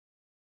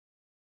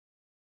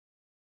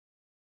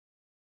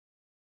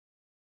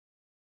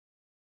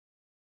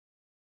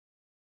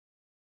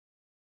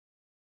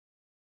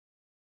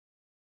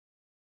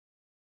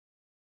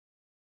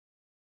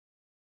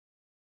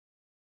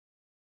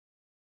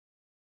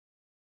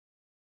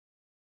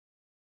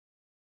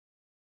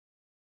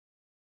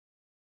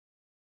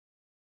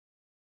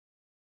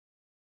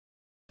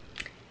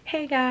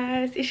Hey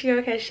guys, it's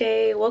your girl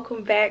Cache.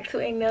 Welcome back to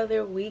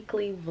another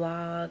weekly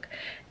vlog.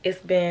 It's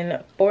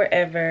been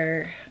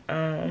forever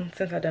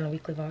since I've done a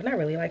weekly vlog. Not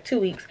really, like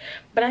 2 weeks,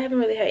 but I haven't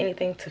really had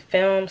anything to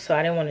film, so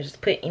I didn't want to just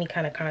put any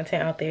kind of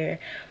content out there.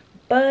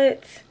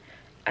 But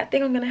I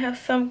think I'm gonna have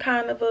some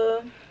kind of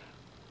a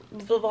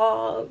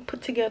vlog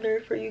put together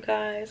for you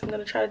guys. I'm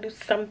gonna try to do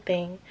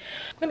something.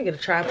 I'm gonna get a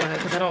tripod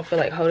because I don't feel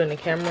like holding the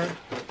camera.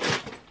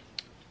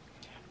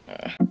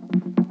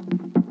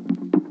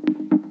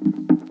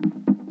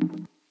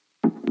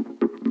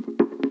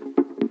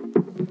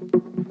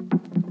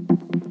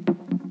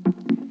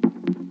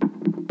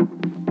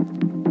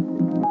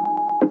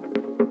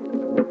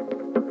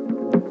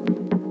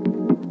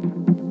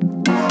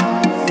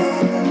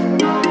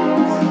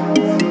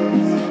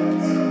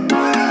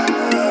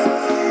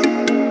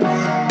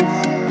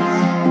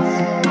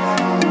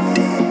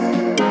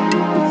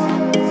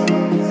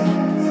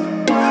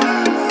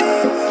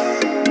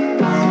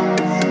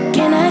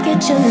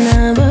 Your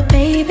number,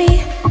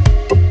 baby.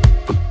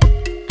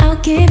 I'll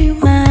give you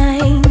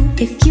mine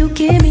if you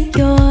give me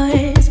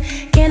yours.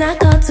 Can I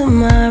call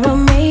tomorrow,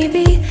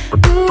 maybe?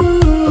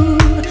 Ooh,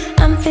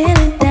 I'm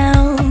feeling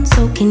down,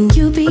 so can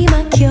you be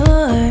my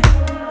cure?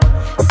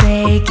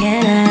 Say,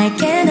 can I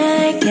get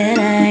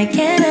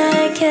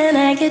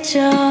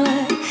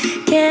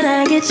yours? Can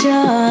I get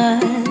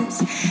yours?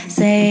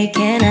 Say,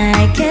 can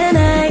I get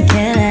yours?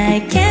 Can I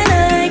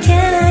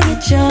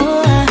get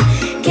yours?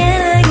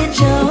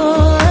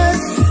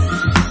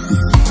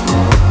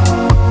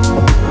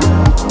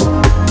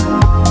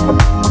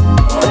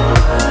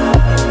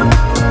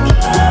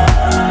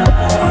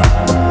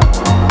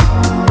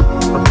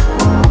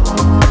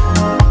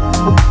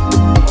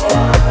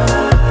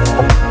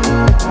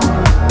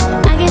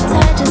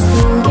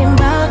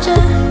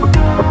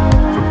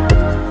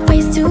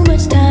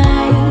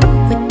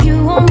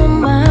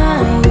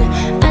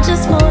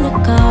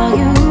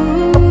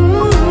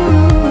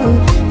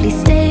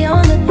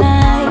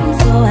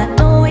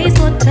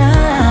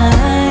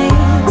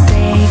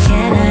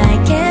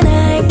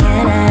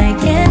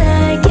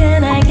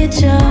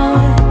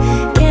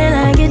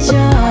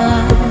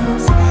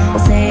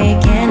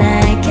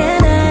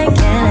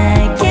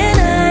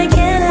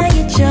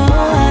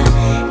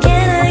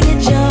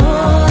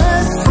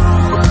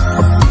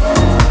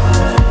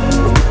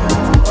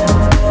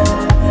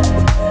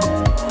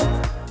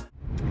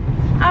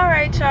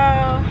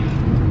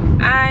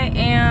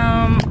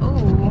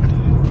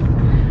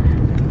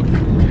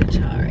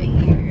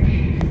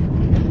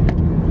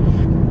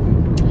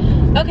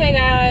 Okay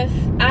guys,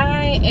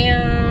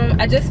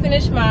 I just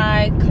finished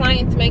my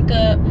client's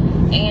makeup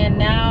and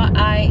now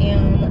I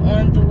am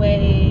on the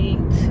way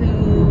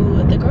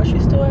to the grocery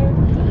store.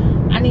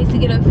 I need to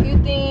get a few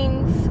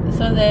things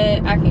so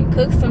that I can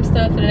cook some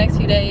stuff for the next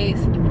few days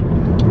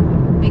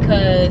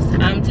because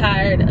I'm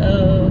tired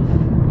of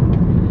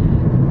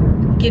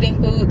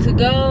getting food to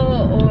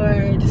go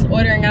or just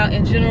ordering out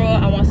in general.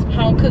 I want some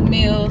home cooked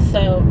meals,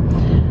 so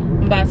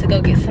I'm about to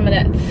go get some of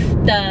that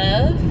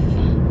stuff.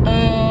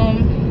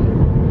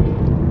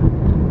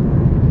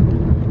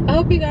 I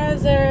hope you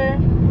guys are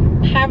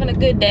having a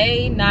good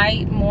day,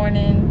 night,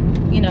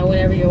 morning, you know,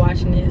 whenever you're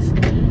watching this.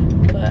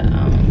 But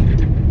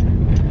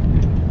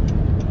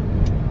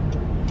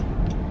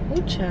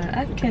ooh, child,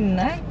 I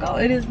cannot go.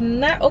 It is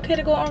not okay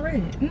to go on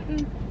red.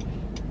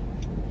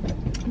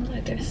 Looks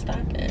like they're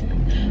stopping.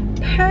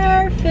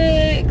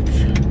 Perfect.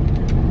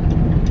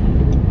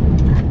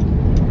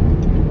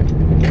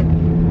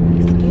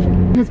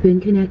 Has been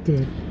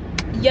connected.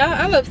 Y'all,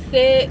 I'm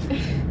upset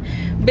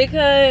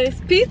because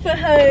Pizza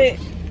Hut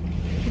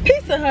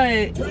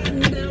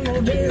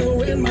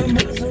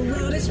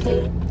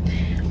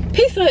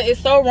is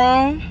so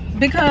wrong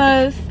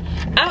because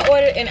I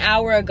ordered an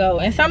hour ago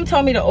and someone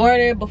told me to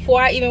order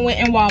before I even went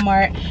in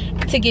Walmart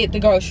to get the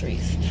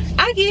groceries.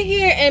 I get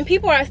here and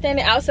people are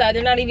standing outside.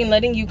 They're not even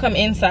letting you come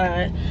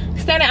inside.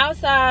 Standing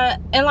outside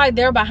and like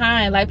they're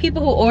behind. Like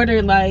people who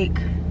ordered like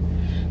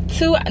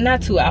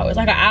not 2 hours,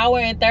 like an hour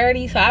and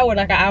 30. So I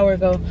ordered like an hour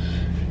ago.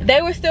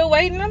 They were still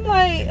waiting. I'm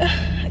like,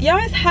 y'all,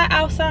 it's hot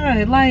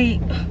outside. Like,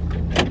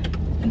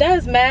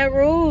 that's mad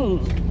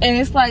rude. And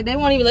it's like they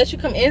won't even let you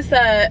come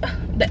inside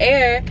the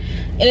air,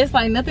 and it's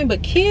like nothing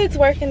but kids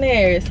working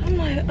there. So I'm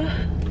like,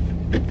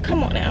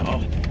 come on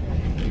now,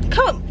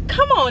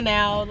 come on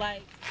now.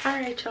 Like, all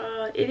right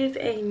y'all, it is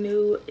a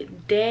new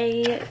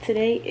day.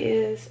 Today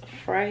is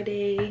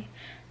Friday.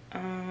 I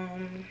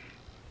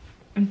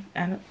don't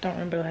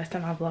remember the last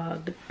time I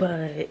vlogged,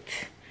 but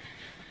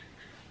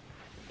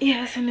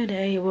yeah, it's a new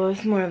day. Well,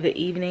 it's more of the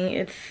evening.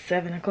 It's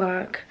 7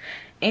 o'clock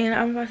and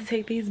I'm about to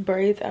take these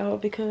braids out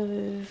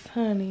because,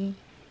 honey,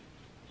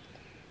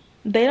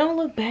 they don't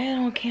look bad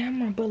on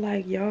camera, but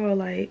like, y'all,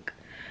 like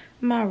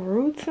my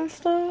roots and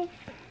stuff,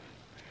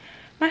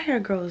 my hair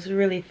grows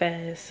really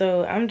fast,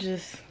 so I'm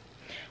just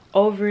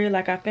over it.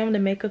 Like, I filmed a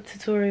makeup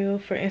tutorial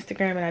for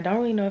Instagram and I don't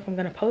really know if I'm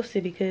gonna post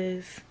it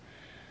because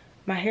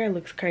my hair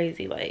looks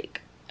crazy. Like,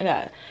 I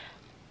got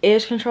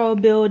edge control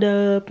build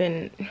up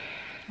and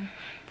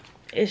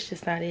it's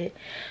just not it.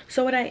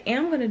 So what I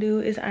am gonna do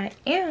is I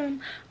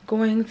am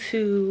going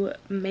to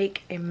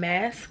make a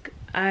mask.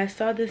 I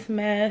saw this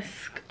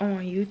mask on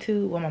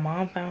YouTube. Well, my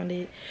mom found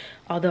it,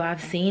 although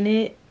I've seen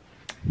it.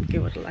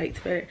 Get with the lights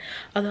better.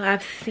 Although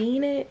I've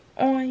seen it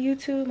on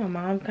YouTube, my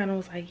mom kind of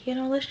was like, you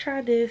know, let's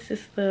try this.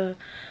 It's the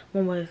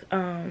one with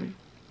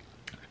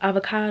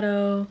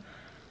avocado,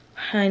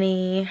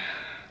 honey,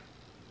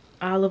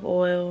 olive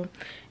oil,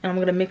 and I'm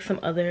gonna mix some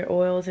other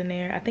oils in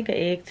there. I think an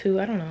egg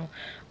too, I don't know.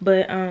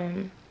 But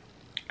I'm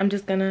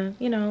just gonna,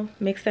 you know,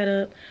 mix that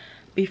up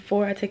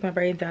before I take my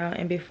braids out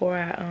and before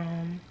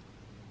I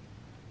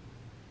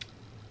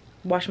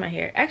wash my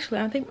hair. Actually,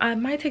 I think I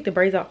might take the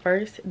braids out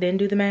first, then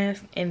do the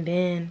mask, and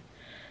then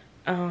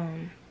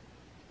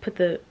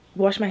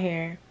wash my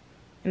hair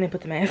and then put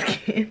the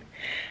mask in.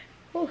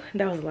 Ooh,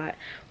 that was a lot.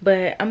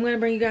 But I'm gonna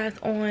bring you guys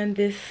on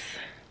this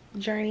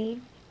journey.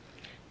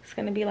 It's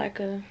gonna be like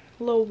a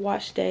little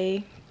wash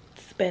day,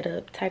 sped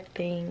up type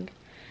thing.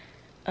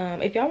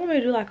 If y'all want me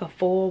to do like a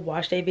full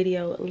wash day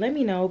video, let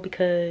me know,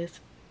 because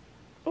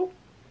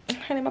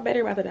honey, my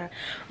battery about to die.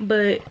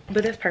 But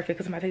that's perfect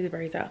because I'm about to take the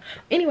braids out.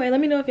 Anyway, let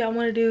me know if y'all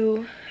want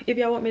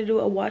me to do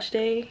a wash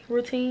day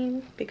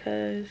routine,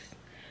 because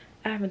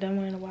I haven't done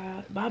one in a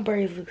while. My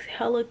braids looks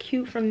hella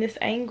cute from this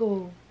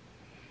angle.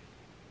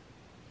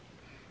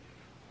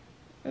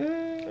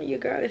 Your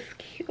girl is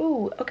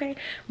cute. Okay,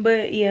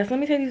 but yes, let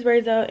me take these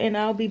braids out and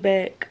I'll be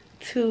back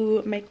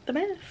to make the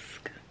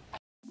mask.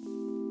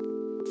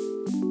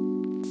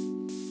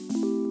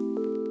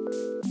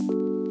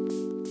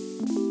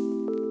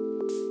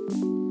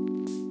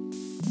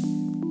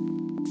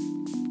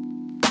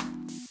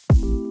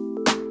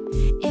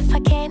 If I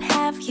can't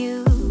have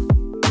you,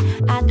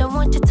 I don't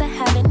want you to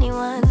have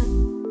anyone.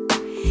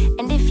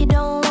 And if you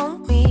don't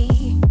want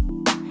me,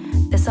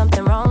 there's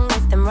something wrong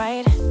with them,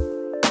 right?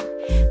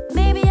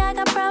 Maybe I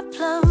got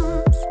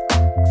problems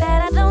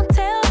that I don't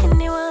tell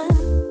anyone.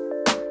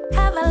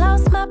 Have I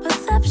lost my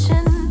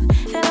perception?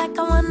 Feel like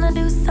I wanna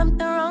do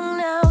something wrong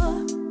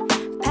now.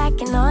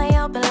 Packing all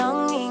your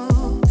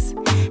belongings.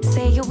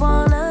 Say you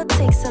wanna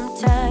take some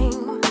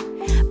time,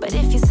 but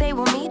if you say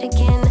we'll meet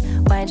again,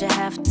 why'd you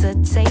have to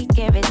take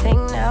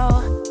everything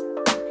now?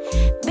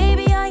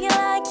 Baby, are you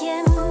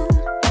lying?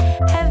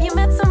 Have you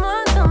met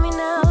someone? Tell me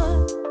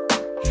now.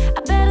 I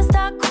better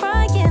start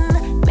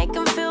crying, make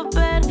them feel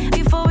bad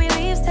before we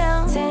leave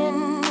town.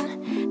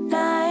 10,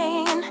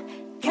 9,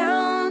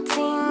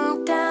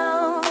 counting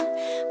down,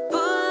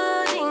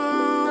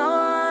 putting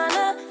on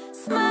a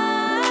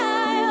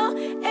smile.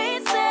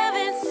 8,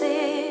 7,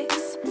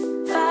 6,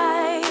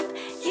 5.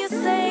 You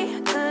say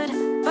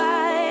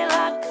goodbye,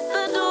 lock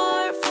the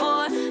door for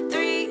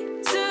 3,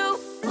 2,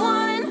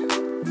 1,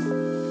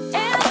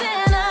 and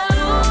then I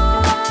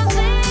lose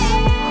it.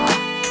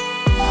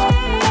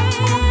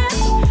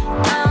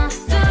 I'm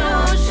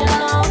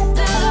delusional,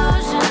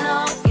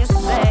 delusional, you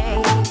say,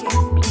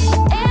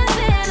 and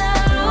then I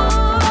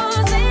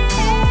lose it.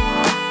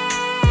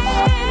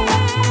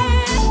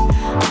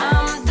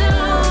 I'm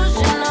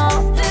delusional,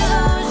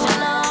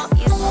 delusional,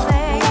 you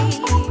say.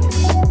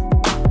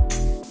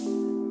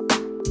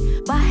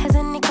 Why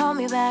hasn't he called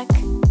me back?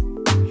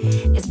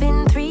 It's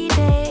been 3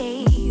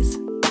 days.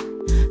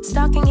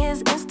 Stalking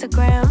his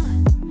Instagram,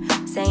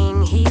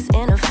 saying he's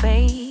in a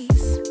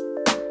phase.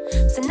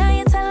 So now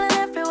you're telling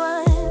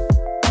everyone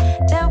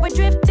that we're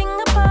drifting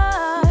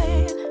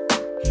apart.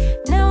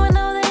 Now I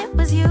know that it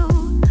was you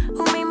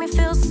who made me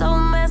feel so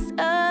messed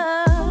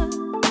up.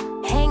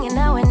 Hanging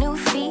out with new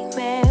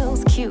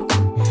females, cute,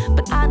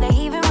 but are they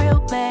even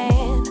real,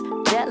 man?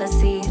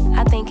 Jealousy,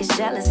 I think it's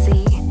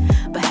jealousy,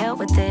 but hell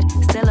with it,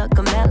 still a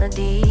good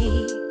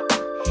melody.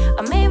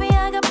 Or maybe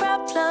I got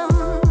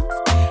problems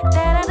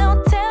that I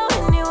don't tell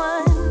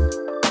anyone.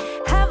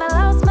 Have I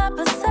lost my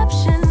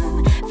perception?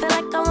 Feel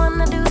like I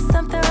wanna do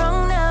something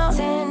wrong now.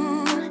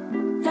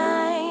 10,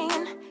 9.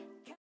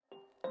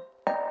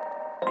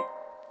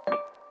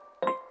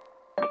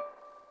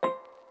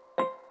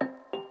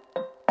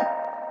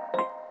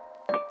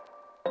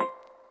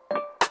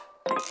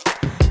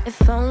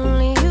 If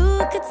only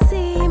you could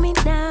see me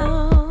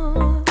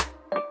now.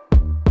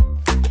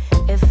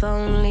 If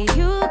only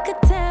you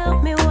could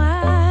tell me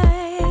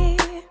why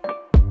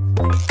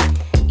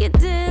you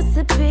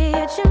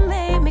disappeared, you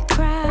made me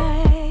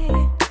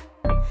cry.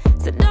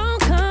 So don't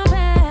come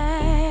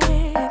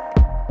back.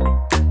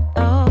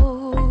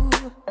 Oh,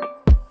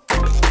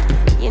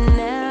 you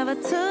never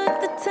took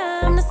the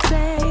time to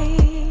say.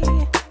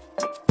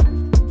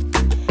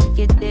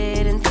 You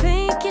didn't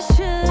think you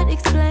should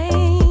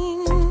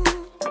explain.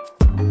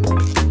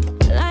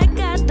 Like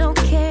I don't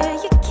care,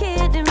 you're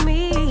kidding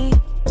me.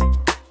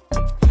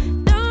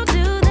 Don't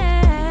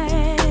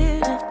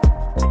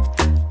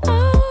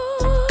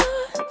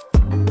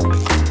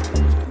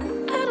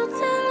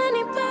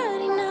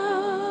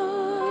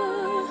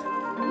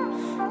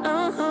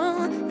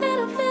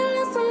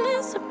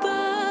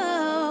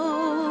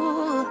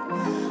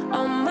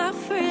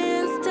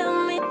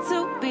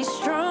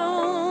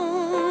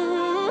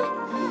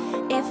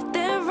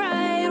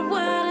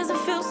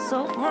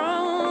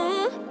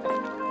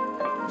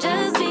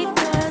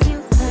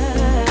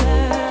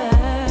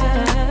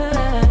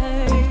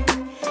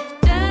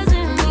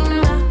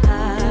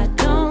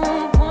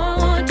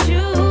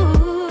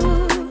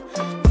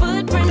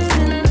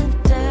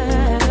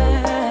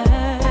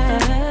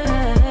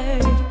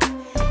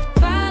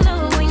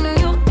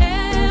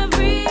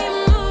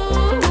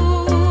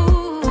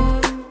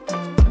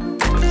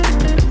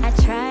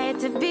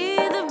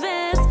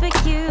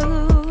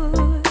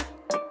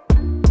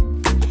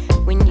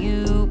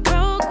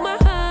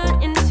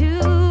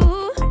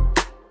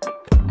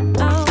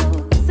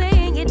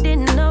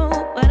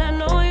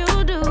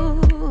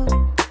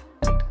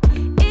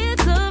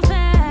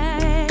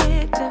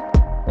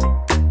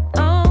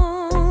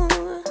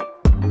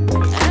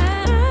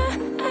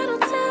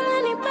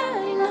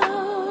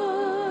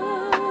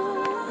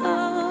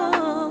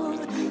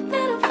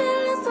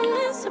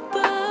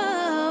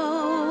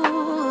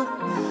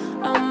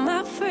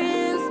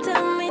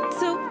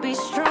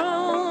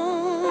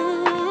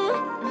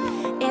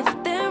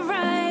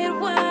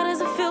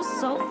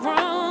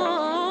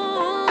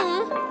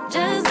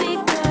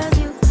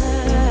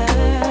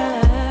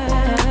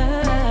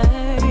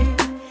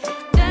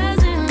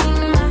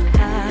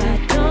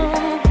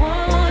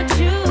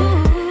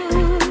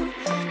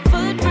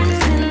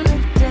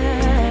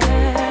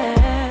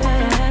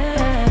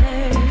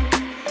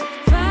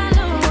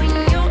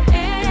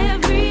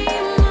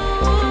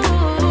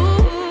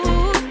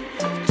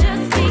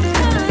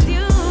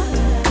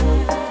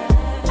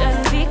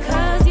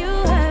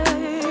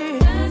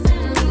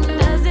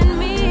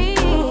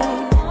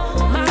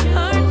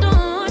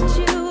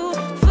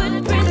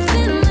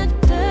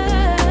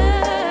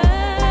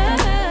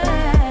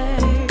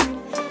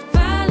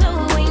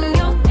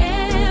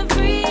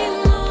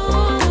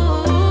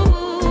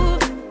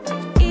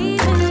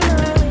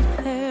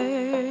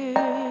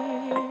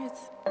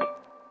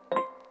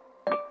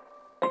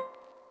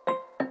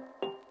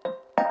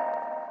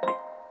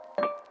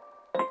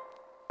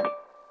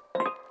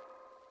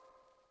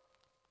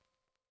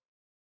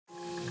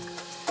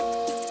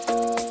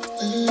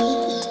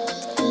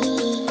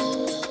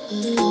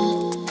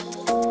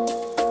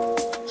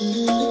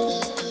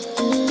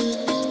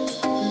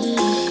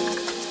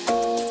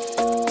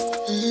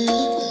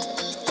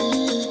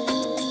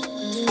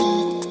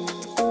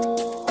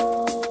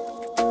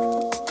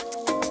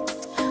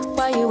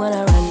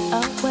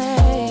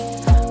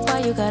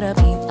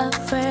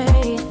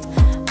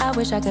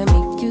wish I could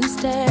make you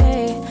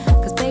stay,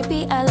 cause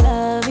baby I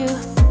love you.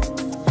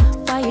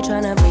 Why you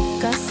tryna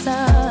break us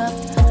up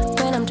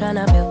when I'm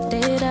tryna build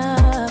it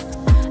up?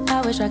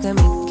 I wish I could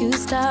make you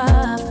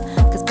stop,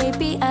 cause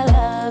baby I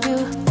love you.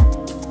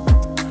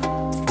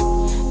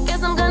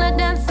 Guess I'm gonna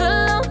dance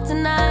alone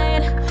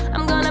tonight.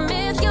 I'm gonna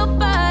miss your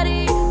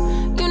body.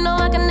 You know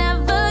I can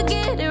never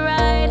get it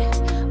right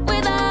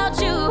without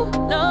you.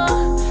 No,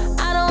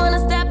 I don't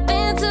wanna step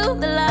into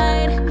the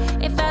light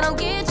if I don't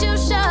get you,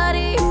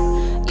 shawty.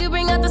 You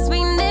bring out the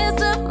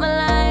sweetness of my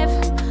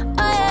life.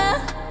 Oh yeah.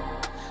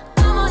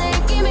 Come on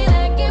and give me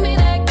that, give me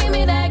that, give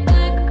me that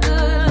good,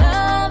 good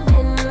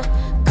loving.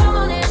 Come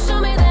on and show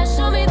me that,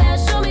 show me that,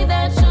 show me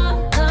that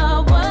you're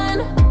the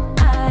one.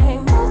 I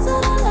move to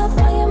the left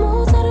while you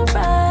move to the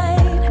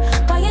right.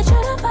 Why you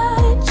tryna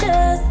fight?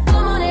 Just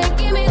come on and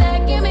give me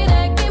that, give me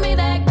that, give me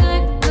that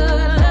good,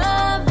 good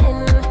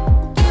loving.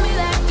 Give me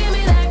that, give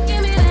me that,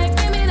 give me that,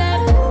 give me that.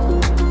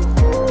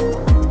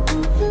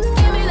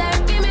 Give me that,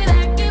 give me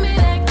that, give me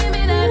that, give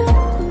me that.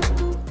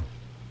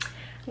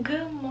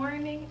 Good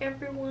morning,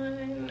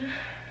 everyone.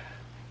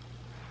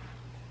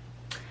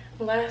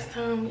 Last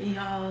time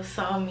y'all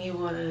saw me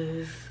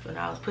was when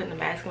I was putting the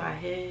mask on my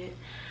head.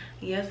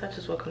 Yes, I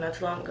just woke up not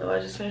too long ago. I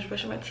just finished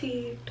brushing my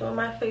teeth, doing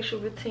my facial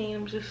routine.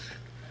 I'm just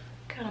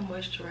kind of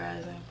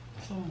moisturizing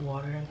some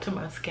water into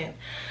my skin.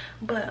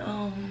 But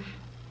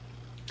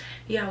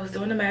yeah, I was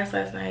doing the mask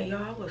last night.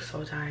 Y'all, I was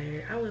so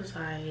tired. I was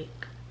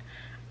like,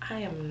 I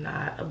am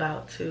not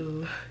about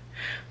to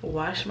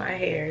wash my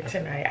hair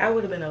tonight. I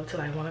would have been up till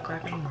like 1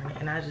 o'clock in the morning,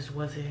 and I just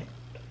wasn't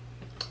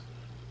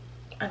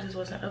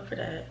up for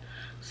that.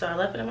 So I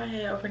left it in my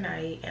head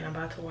overnight, and I'm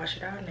about to wash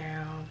it out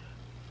now.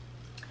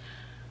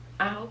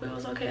 I hope it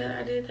was okay that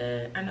I did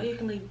that. I know you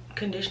can leave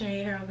conditioner in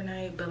your hair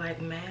overnight, but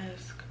like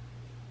mask,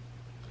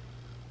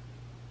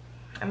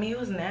 I mean, it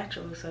was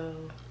natural,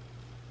 so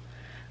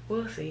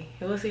we'll see.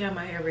 We'll see how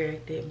my hair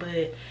reacted,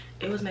 but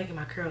it was making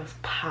my curls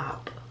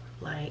pop,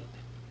 like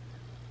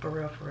for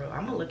real, for real.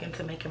 I'm gonna look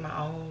into making my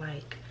own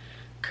like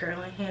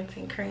curl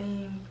enhancing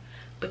cream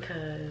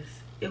because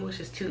it was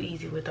just too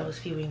easy with those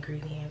few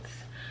ingredients.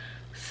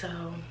 So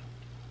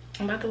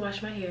I'm about to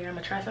wash my hair. I'm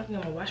gonna try something.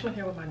 I'm gonna wash my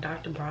hair with my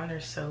Dr. Bronner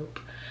soap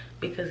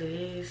because it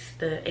is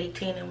the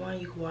 18-in-1.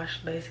 You can wash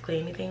basically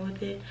anything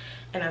with it,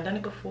 and I've done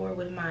it before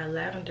with my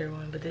lavender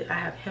one, but I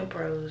have hemp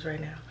rose right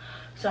now.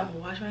 So I'm gonna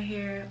wash my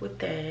hair with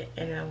that,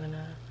 and then I'm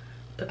gonna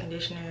put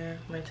conditioner,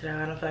 rinse it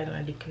out. I don't feel like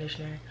doing a deep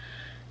conditioner,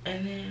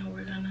 and then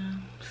we're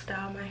gonna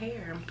style my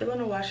hair. I'm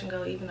feeling a wash and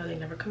go, even though they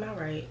never come out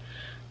right,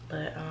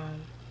 but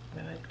I'm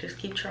gonna just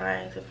keep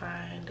trying to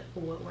find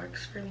what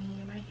works for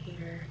me in my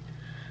hair.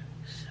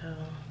 So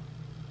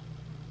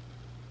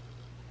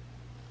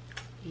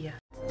yeah.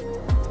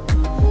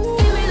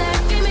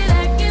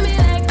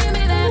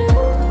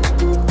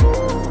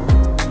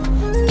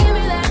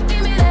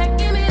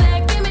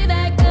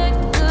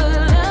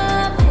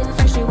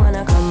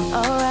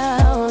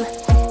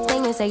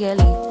 Say you're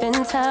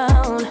leaving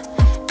town,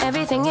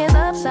 everything is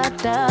upside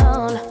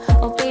down.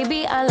 Oh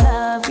baby, I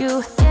love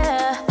you,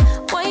 yeah.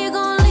 Why you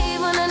gonna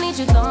leave when I need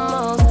you the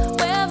most?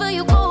 Wherever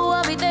you go,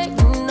 I'll be there,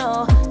 you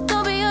know.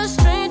 Don't be a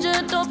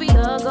stranger, don't be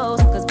a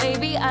ghost, cause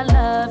baby, I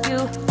love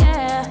you,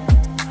 yeah.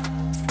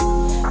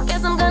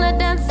 Guess I'm gonna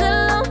dance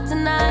alone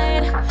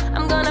tonight.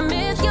 I'm gonna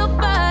miss your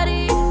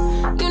body.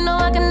 You know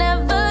I can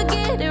never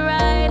get it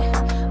right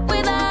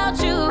without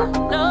you,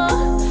 no.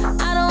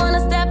 I don't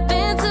wanna step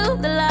into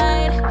the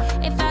light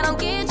if I don't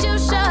get you,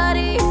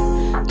 shawty.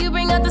 You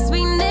bring out the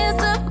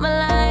sweetness of my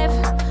life.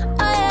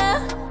 Oh yeah.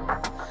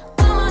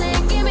 Come on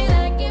and give me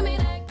that, give me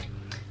that.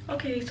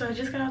 Okay, so I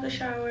just got out the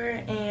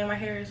shower and my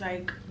hair is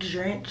like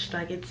drenched,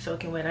 like it's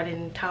soaking wet. I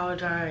didn't towel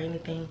dry or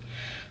anything.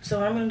 So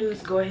what I'm gonna do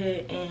is go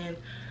ahead and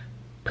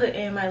put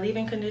in my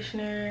leave-in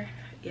conditioner.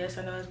 Yes,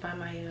 I know it's by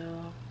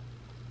Marchell.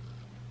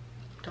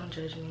 Don't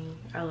judge me.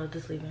 I love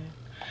this leave-in.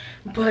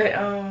 But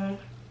I'm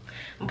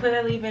gonna put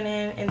that leave-in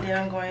in, and then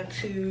I'm going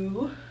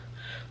to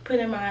put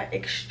in my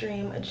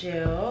extreme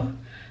gel.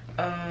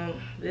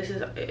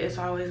 It's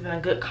always been a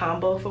good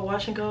combo for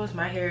wash and goes.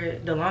 My hair,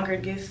 the longer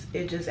it gets,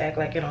 it just act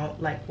like it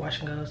don't like wash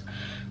and goes.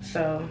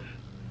 So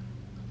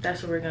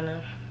that's what we're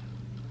gonna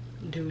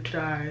do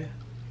today.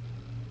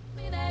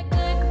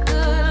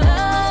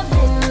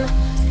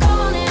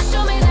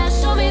 Show me that,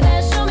 show me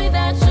that, show me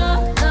that you're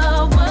the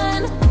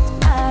one.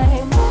 I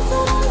move to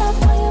the left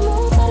while you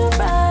move to the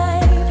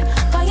right.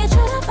 Why you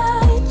tryna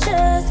fight?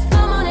 Just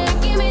come on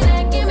and give me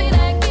that, give me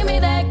that, give me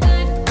that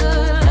good,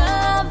 good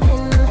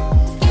loving.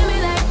 Give me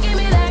that, give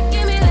me that,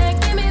 give me that,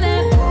 give me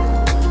that.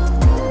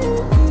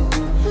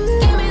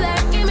 Give me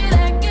that, give me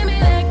that, give me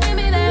that, give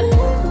me that.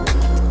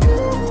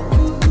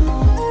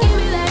 Give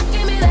me that,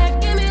 give me that,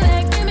 give me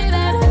that, give me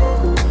that.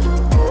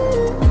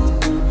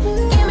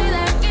 Give me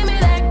that,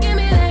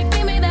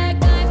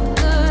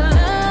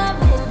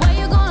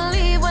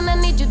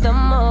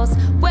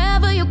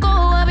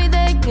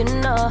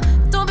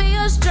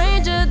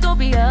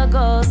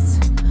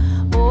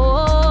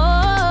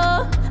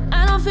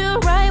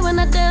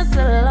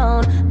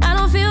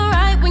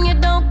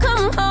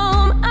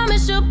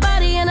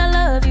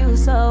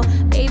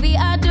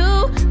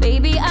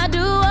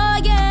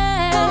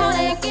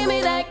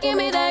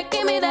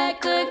 me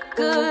that good,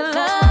 good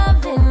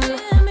loving.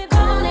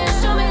 Come on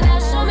and show me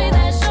that, show me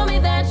that, show me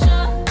that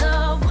you're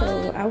the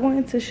one. So I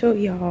wanted to show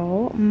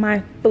y'all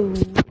my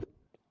food.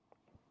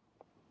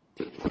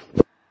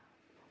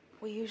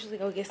 We usually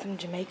go get some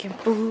Jamaican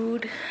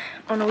food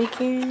on the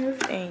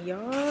weekends, and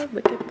y'all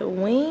look at the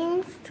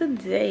wings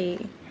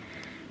today.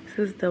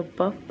 This is the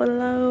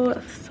Buffalo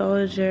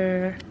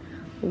Soldier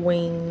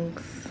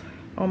wings.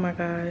 Oh my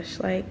gosh,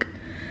 like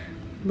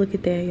look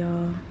at that,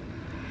 y'all.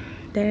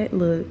 That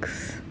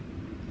looks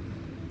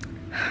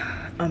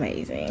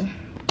amazing.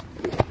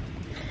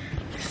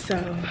 So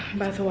I'm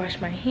about to wash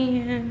my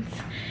hands,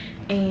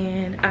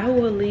 and I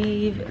will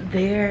leave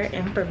their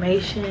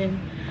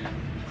information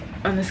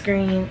on the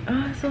screen.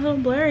 Oh, it's a little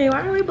blurry.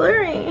 Why are we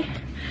blurring?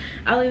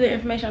 I'll leave the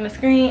information on the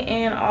screen,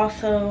 and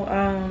also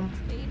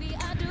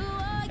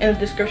in the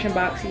description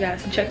box. You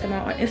guys can check them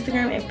out on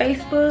Instagram and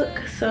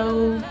Facebook.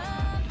 So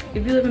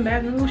if you live in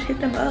Baton Rouge, hit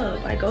them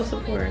up. Like, go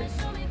support.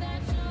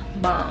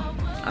 Bomb,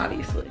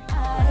 obviously.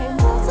 I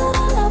want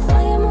to love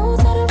for you.